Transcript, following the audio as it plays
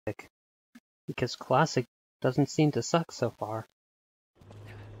because Classic doesn't seem to suck so far.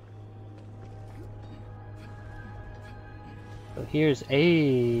 So here's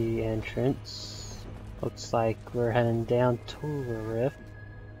a entrance. Looks like we're heading down to the rift.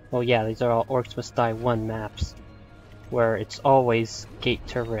 Oh yeah, these are all Orcs Must Die 1 maps, where it's always gate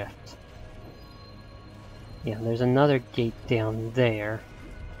to rift. Yeah, there's another gate down there.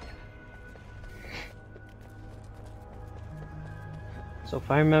 So if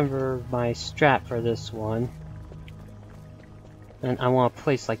I remember my strat for this one, then I want to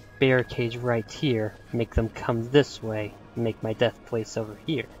place like barricades right here, make them come this way, and make my death place over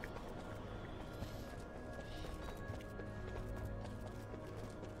here.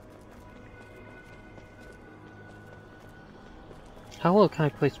 How well can I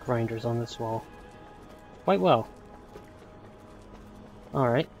place grinders on this wall? Quite well.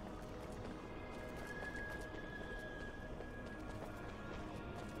 Alright.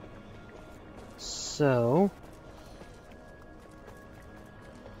 So...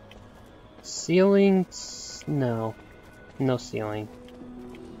 ceilings? No. No ceiling.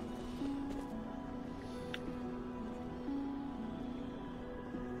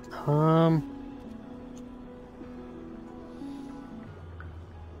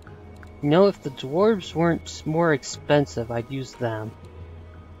 You know, if the dwarves weren't more expensive, I'd use them.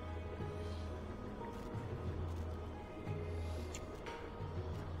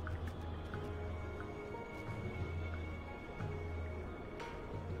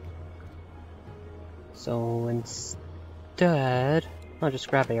 So instead, I'll just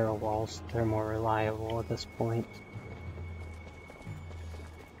grab arrow walls. They're more reliable at this point.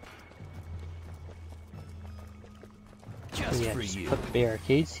 So yeah, just put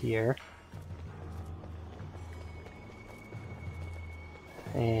barricades here.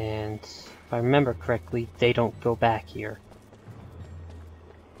 And if I remember correctly, they don't go back here.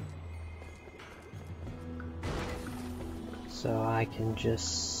 So I can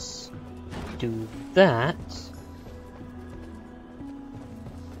just do that.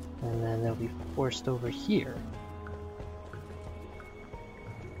 And then they'll be forced over here.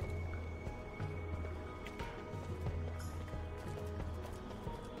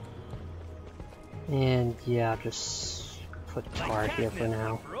 And yeah, just put tar here for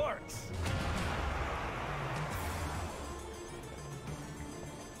now.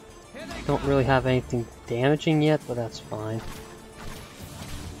 Don't really have anything damaging yet, but that's fine.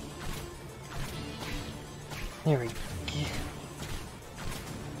 There we go.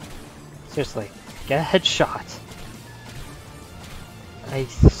 Seriously, get a headshot. I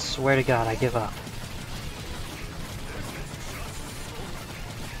swear to God, I give up.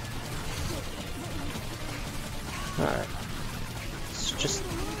 Alright. It's just...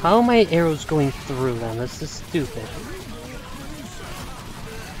 how are my arrows going through them? This is stupid.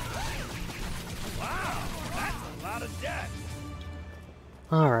 Wow, that's a lot of death.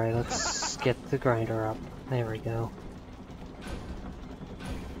 Alright, let's get the grinder up. There we go.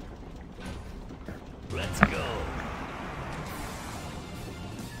 Let's go.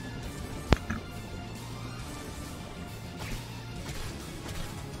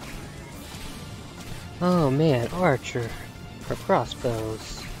 Oh man, archer or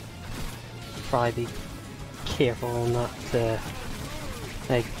crossbows. Probably be careful not to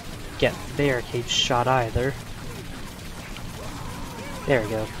like get barricade shot either. There we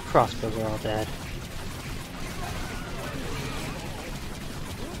go. Crossbows are all dead.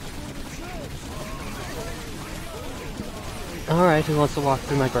 Alright, who wants to walk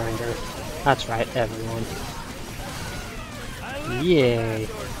through my grinder? That's right, everyone. Yay!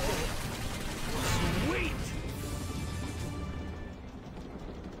 Sweet.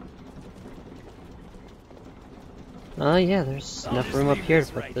 Oh yeah, there's enough room up here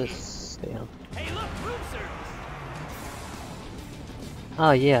to put this down. Hey, look, room service.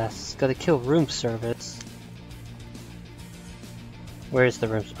 Oh yes, gotta kill room service. Where's the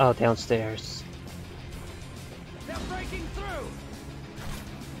room? Oh, downstairs. They're breaking through.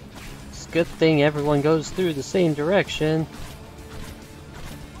 It's a good thing everyone goes through the same direction.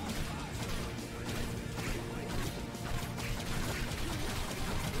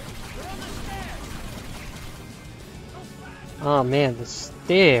 Oh man, the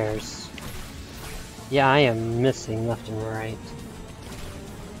stairs. Yeah, I am missing left and right.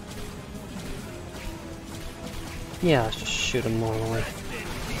 Yeah, let's just shoot him normally.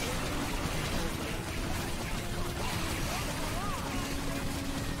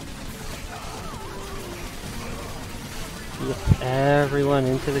 Yep, everyone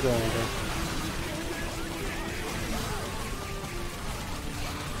into the grinder.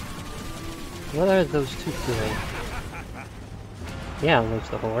 What are those two doing? Yeah, there's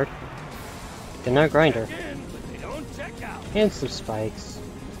the horde. Another grinder. In, but they don't check out. And some spikes.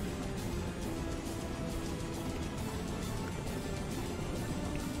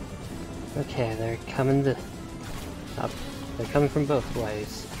 Okay, they're coming up. They're coming from both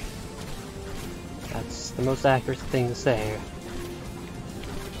ways. That's the most accurate thing to say.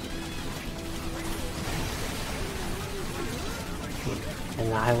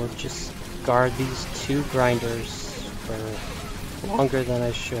 And I will just guard these two grinders for longer than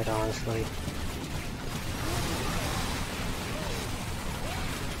I should, honestly.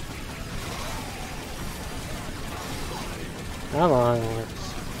 Come on, Orcs.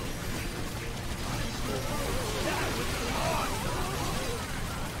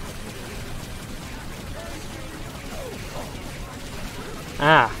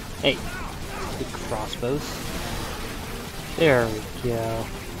 Ah, hey, good crossbows. There we go.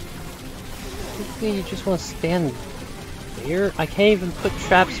 You just want to stand there? I can't even put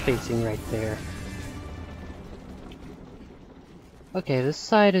trap spacing right there. Okay, this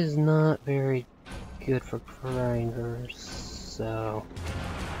side is not very good for grinders, so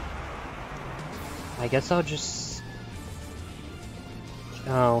I guess I'll just...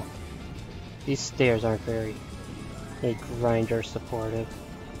 Oh, these stairs aren't very grinder supportive.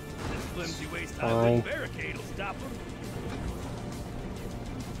 This flimsy waist Fine. high wooden barricade will stop them.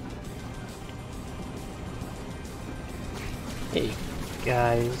 Hey,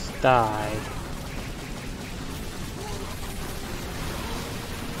 guys, die.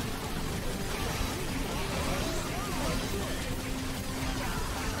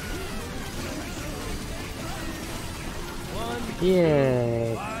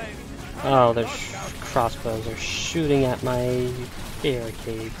 Yay! Oh, their crossbows are shooting at my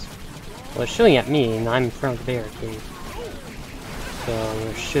barricades. Well, they're shooting at me, and I'm in front of the barricade. So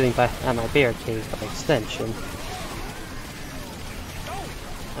they're shooting at my barricade by extension.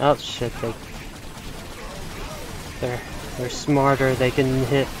 Oh shit! They're smarter. They can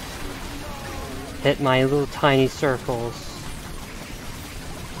hit my little tiny circles.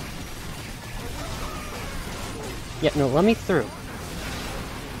 Yeah, no, let me through.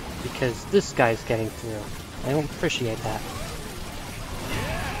 Because this guy's getting through. I don't appreciate that.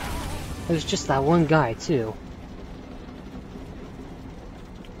 There's just that one guy, too.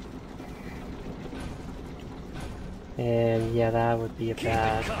 And yeah, that would be a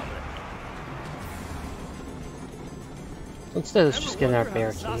bad. Instead, let's just get in our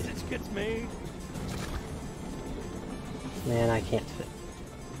barricade. Man, I can't fit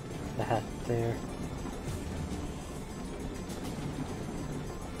that there.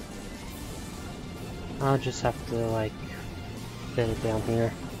 I'll just have to, like, fit it down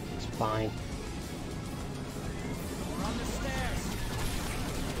here. It's fine.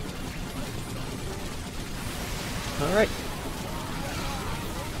 Alright.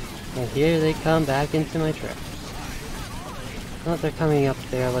 And here they come back into my traps. Oh, they're coming up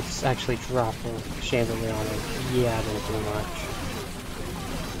there. Let's actually drop a chandelier on them. Yeah, I didn't do much.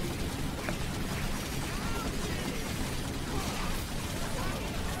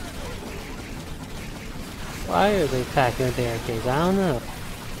 Why are they attacking the barricades? I don't know.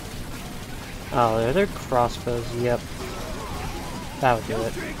 Oh, they're crossbows. Yep. That would do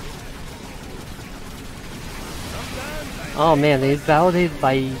it. Oh man, they validated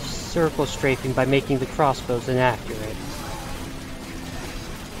by circle strafing by making the crossbows inaccurate.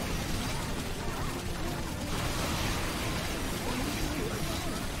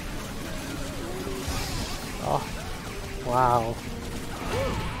 Oh, wow.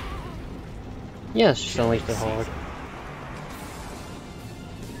 Yeah, it's just unleash the horde.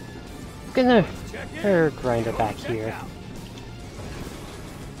 Look at her grinder back here.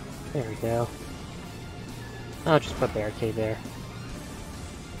 There we go. I'll just put barricade there.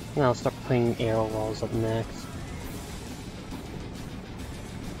 And I'll start putting arrow walls up next.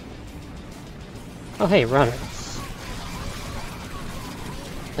 Oh hey, runners.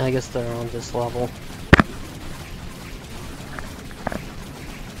 I guess they're on this level.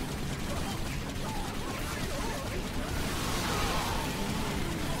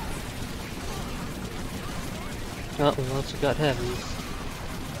 Oh, we also got heavies.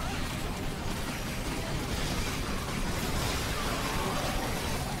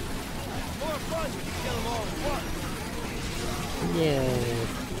 Yay.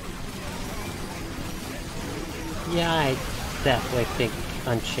 Yeah, I definitely think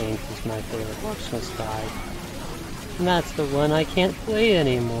Unchained is my favorite Orcs style. And that's the one I can't play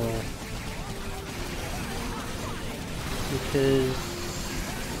anymore. Because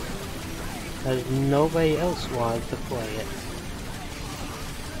as nobody else wanted to play it.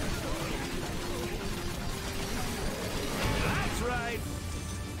 That's right.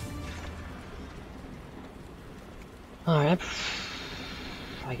 Alright.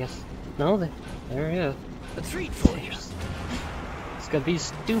 I guess... No, there it is. A treat for you. It's gonna be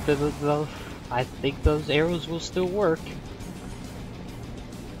stupid, but though I think those arrows will still work.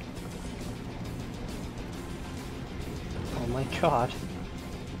 Oh my god.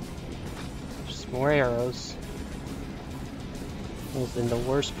 Just more arrows. It's in the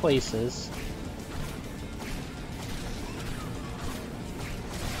worst places.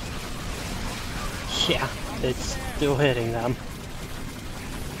 Yeah, it's still hitting them.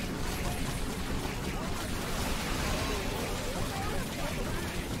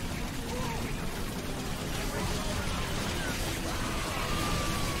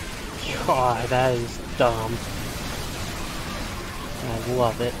 God, that is dumb. I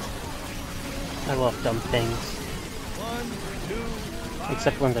love it. I love dumb things. 1, 2,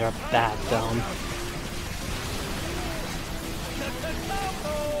 Except when they're bad dumb.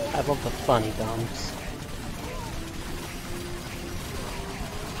 I love the funny dumbs.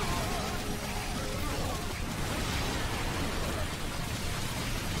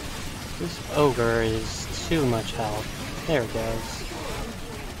 This ogre is too much health. There it goes.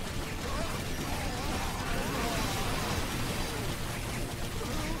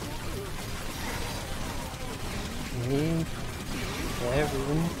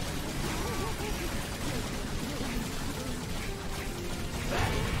 Everyone.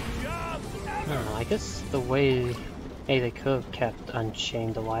 I don't know, I guess the way they could have kept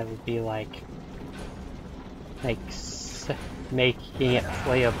Unchained alive would be like making it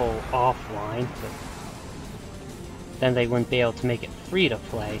playable offline, but then they wouldn't be able to make it free to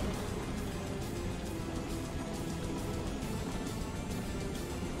play.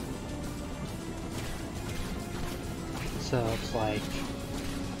 So it's like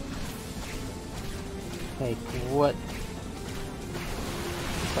what?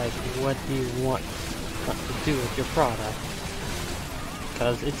 It's like, what do you want to do with your product?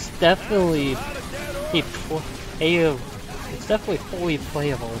 Because it's definitely it's definitely fully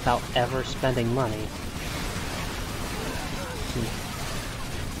playable without ever spending money.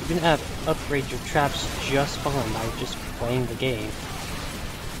 You can upgrade your traps just fine by just playing the game,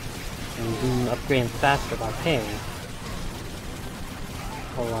 and you can upgrade them faster by paying.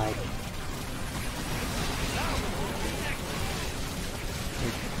 Or like,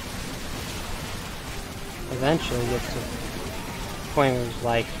 eventually get to the point where it's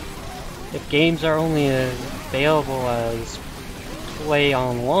like, if games are only available as play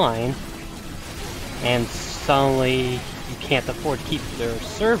online, and suddenly you can't afford to keep their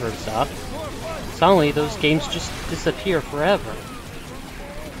servers up, suddenly those games just disappear forever.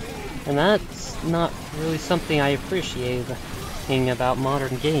 And that's not really something I appreciate about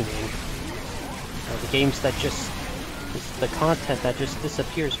modern gaming. The games that just, it's the content that just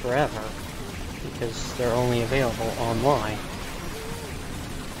disappears forever because they're only available online.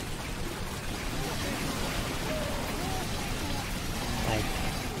 Like,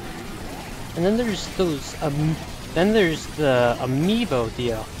 and then there's those then there's the amiibo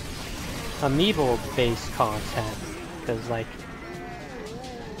deal, amiibo-based content, because like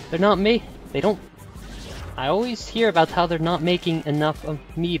they don't. I always hear about how they're not making enough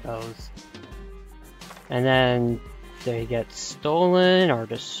amiibos, and then they get stolen or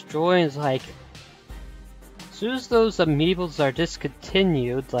destroyed. It's like, as soon as those amiibos are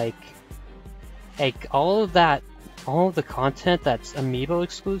discontinued, like all of the content that's amiibo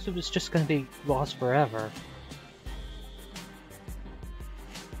exclusive is just gonna be lost forever.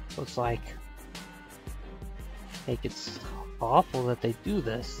 So it's like it's awful that they do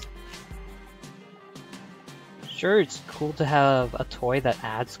this. Sure, it's cool to have a toy that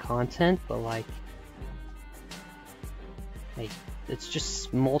adds content, but like it's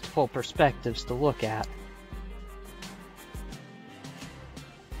just multiple perspectives to look at.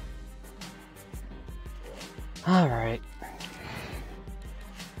 Alright.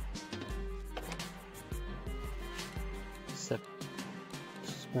 Except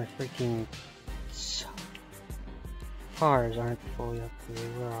my freaking cars aren't fully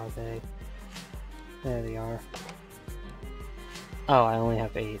upgraded. Where are they? There they are. Oh, I only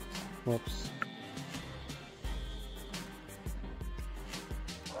have 8. Whoops.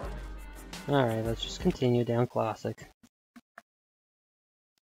 Alright, let's just continue down Classic.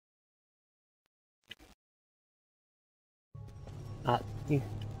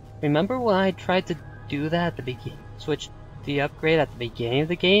 Remember when I tried to do that at the beginning? Switch the upgrade at the beginning of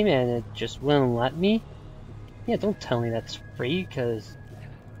the game and it just wouldn't let me? Yeah, don't tell me that's free, because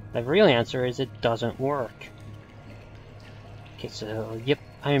the real answer is it doesn't work. Okay, so, yep,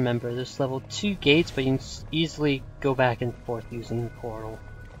 I remember. There's level 2 gates, but you can easily go back and forth using the portal.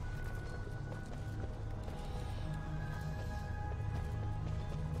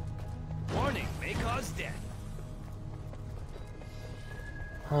 Warning, may cause death.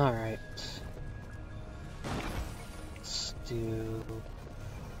 Alright. Let's do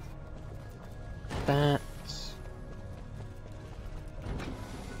that.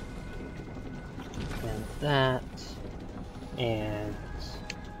 And that. And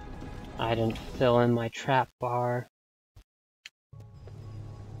I didn't fill in my trap bar.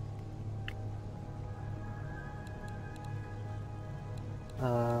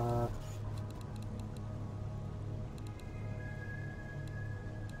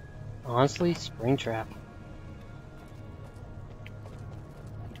 Honestly, Springtrap.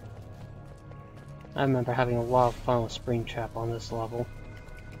 I remember having a lot of fun with Springtrap on this level.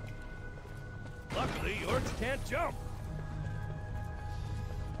 Luckily, orcs can't jump.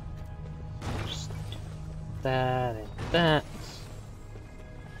 Just do that and that.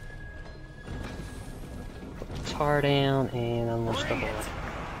 Put the tar down and unleash the horde.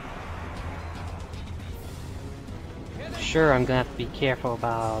 Sure, I'm gonna have to be careful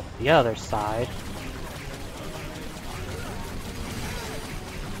about the other side.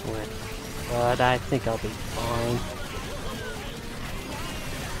 But I think I'll be fine.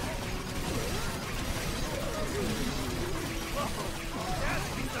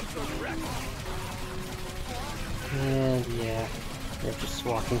 And yeah, they're just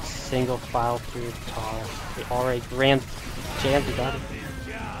walking single file through the tar. They already jammed it out of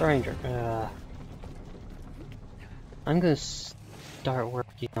Grinder. I'm gonna start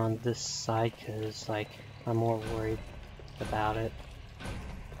working on this side because, like, I'm more worried about it.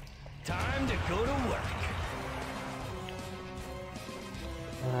 Time to go to work.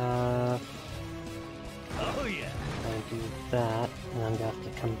 Oh yeah. I'm gonna do that, and I'm gonna have to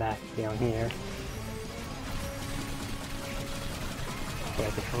come back down here. Yeah,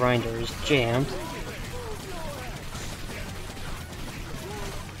 the grinder is jammed.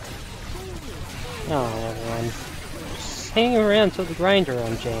 Oh, everyone. Just hang around till the grinder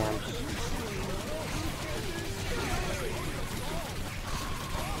unjams.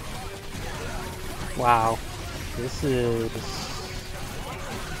 Wow. This is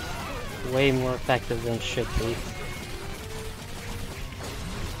way more effective than it should be.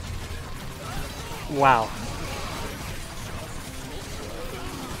 Wow.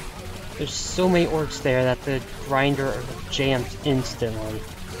 There's so many orcs there that the grinder jams instantly.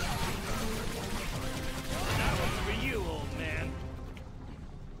 That one's for you, old man.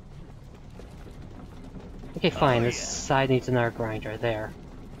 Okay, fine. Oh, This yeah. side needs another grinder. There.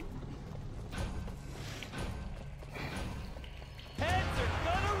 Heads are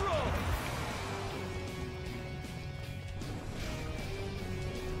gonna roll.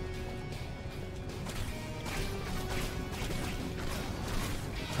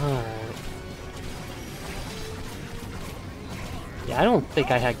 Alright. Yeah, I don't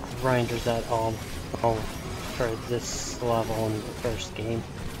think I had grinders at all for this level in the first game.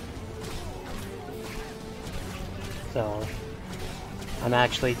 So, I'm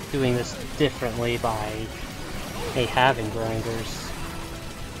actually doing this differently by having grinders.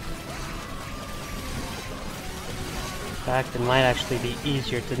 In fact, it might actually be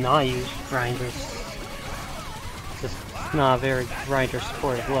easier to not use grinders. It's just not a very grinder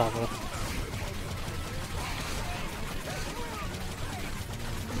supported level.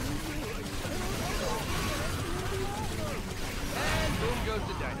 And boom goes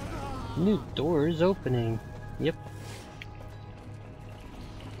the dynamite. New doors opening. Yep.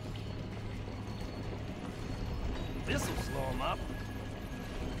 This'll slow him up.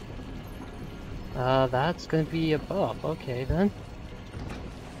 That's gonna be a buff. Okay, then.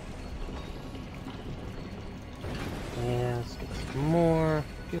 Yeah, let's get some more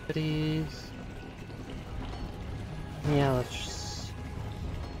goodies. Yeah, let's just...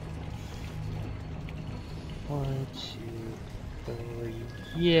 1, 2, 3...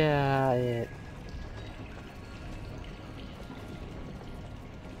 Yeah, it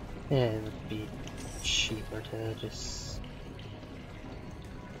would be cheaper to just...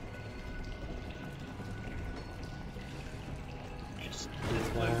 do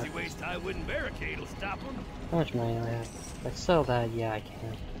that. Flimsy waist high wooden barricade will stop him. How much money do I have? If I sell that, yeah, I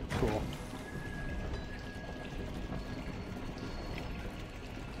can. Cool.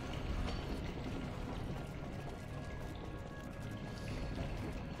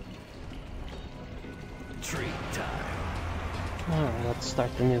 Treat time. Alright, let's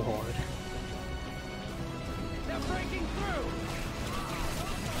start the new horde. They're breaking through.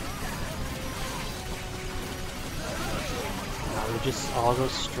 We just all go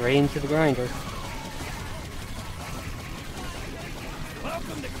straight into the grinder.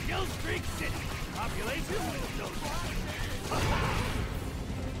 Welcome to Kill Streak City. Population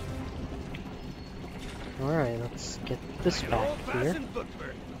Alright, let's get this Like an back here. old-fashioned book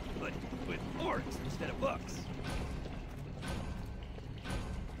burn, but with orcs instead of books.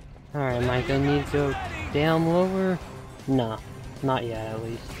 Alright, am I gonna need to go down lower? No, not yet at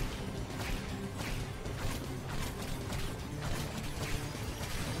least.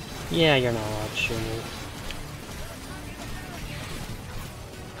 Yeah, you're not allowed to shoot me.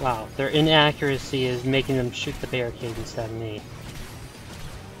 Wow, their inaccuracy is making them shoot the barricade instead of me.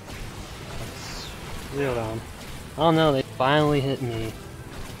 That's real dumb. Oh no, they finally hit me.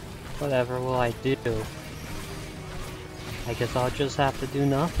 Whatever will I do? I guess I'll just have to do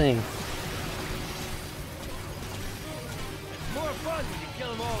nothing. More fun when you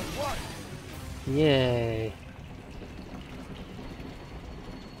kill them all at once. Yay.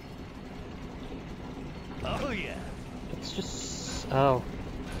 Oh yeah. It's just... oh.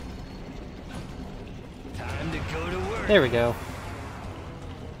 Time to go to work. There we go.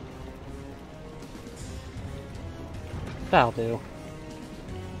 That'll do.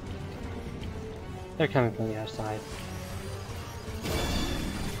 They're coming from the other side.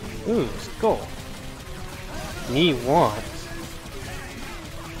 Ooh, skull. Me want.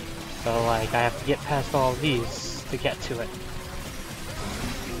 So like, I have to get past all of these to get to it.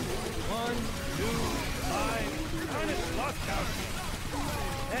 1, 2, 5. Honest, lost count.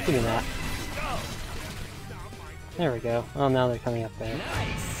 Give me that. Go. There we go. Oh, now they're coming up there.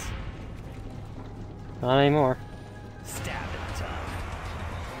 Nice. Not anymore. Stabbing time.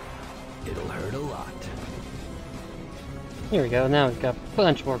 It'll hurt a lot. Here we go. Now we've got a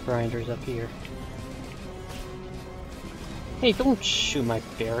bunch more grinders up here. Hey, don't shoot my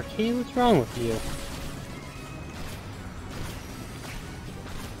barricade. What's wrong with you?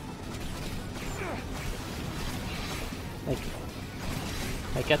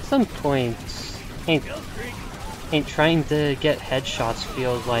 Like at some point, ain't trying to get headshots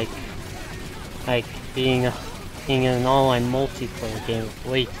feels like being in an online multiplayer game with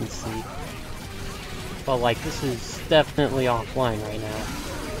latency. But like this is definitely offline right now.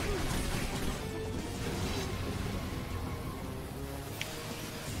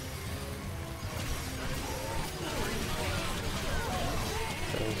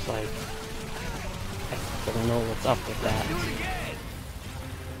 So it's like I don't know what's up with that.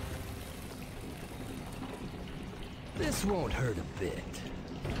 This won't hurt a bit.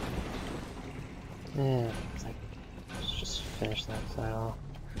 Yeah, it's like, let's just finish that side off.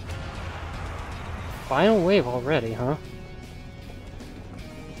 Final wave already, huh?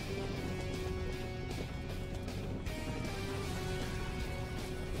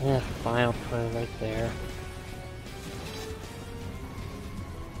 Yeah, final put it right there.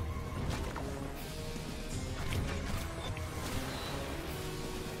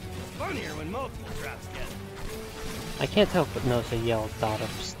 It's funnier when multiple traps get it. I can't help but notice a yellow dot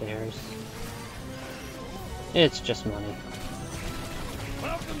upstairs. It's just money.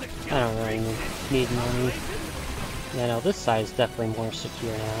 Welcome to I don't really need money. Yeah, no, this side is definitely more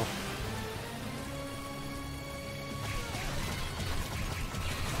secure now.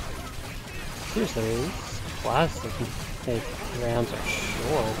 Seriously, these plastic rounds are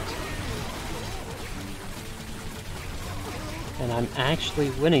short. And I'm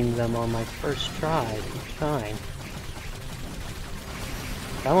actually winning them on my first try each time.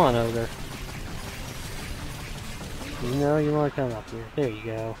 Come on, Ogre. You know you want to come up here. There you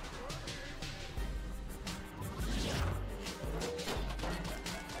go.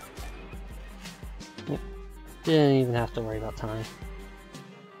 Yep. Didn't even have to worry about time.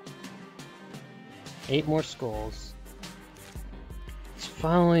 8 more skulls. Let's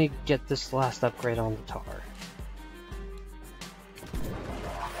finally get this last upgrade on the tar.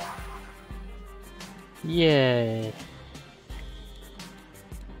 Yay!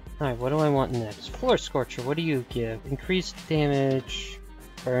 Alright, what do I want next? Floor Scorcher, what do you give? Increased damage,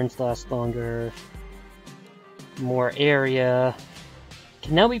 burns last longer, more area,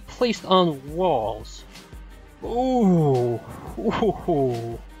 can now be placed on walls. Ooh!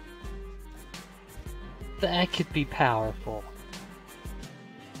 Ooh! That could be powerful.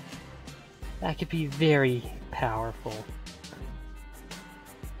 That could be very powerful.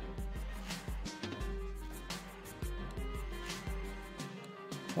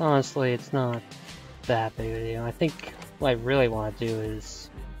 Honestly, it's not that big of a deal. I think what I really want to do is,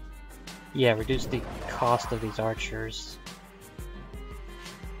 yeah, reduce the cost of these archers.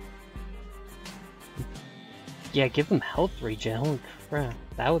 Yeah, give them health regen. Holy crap,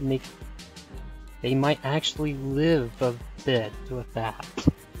 that would make... They might actually live a bit with that.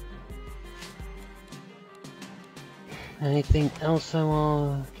 Anything else I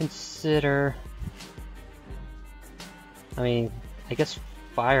want to consider? I mean, I guess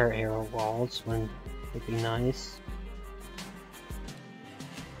fire arrow walls when Would be nice.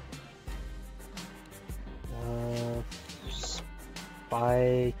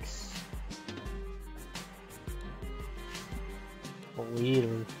 Spikes.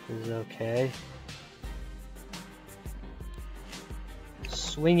 Leader is okay.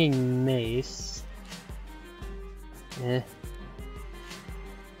 Swinging mace. Eh.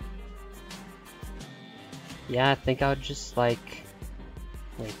 Yeah, I think I would just like...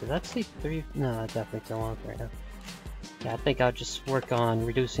 Wait, did that say 3? No, that definitely don't want right now. Yeah, I think I'll just work on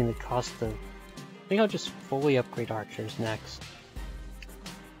reducing the cost of... I think I'll just fully upgrade archers next.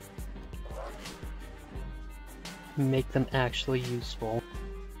 Make them actually useful.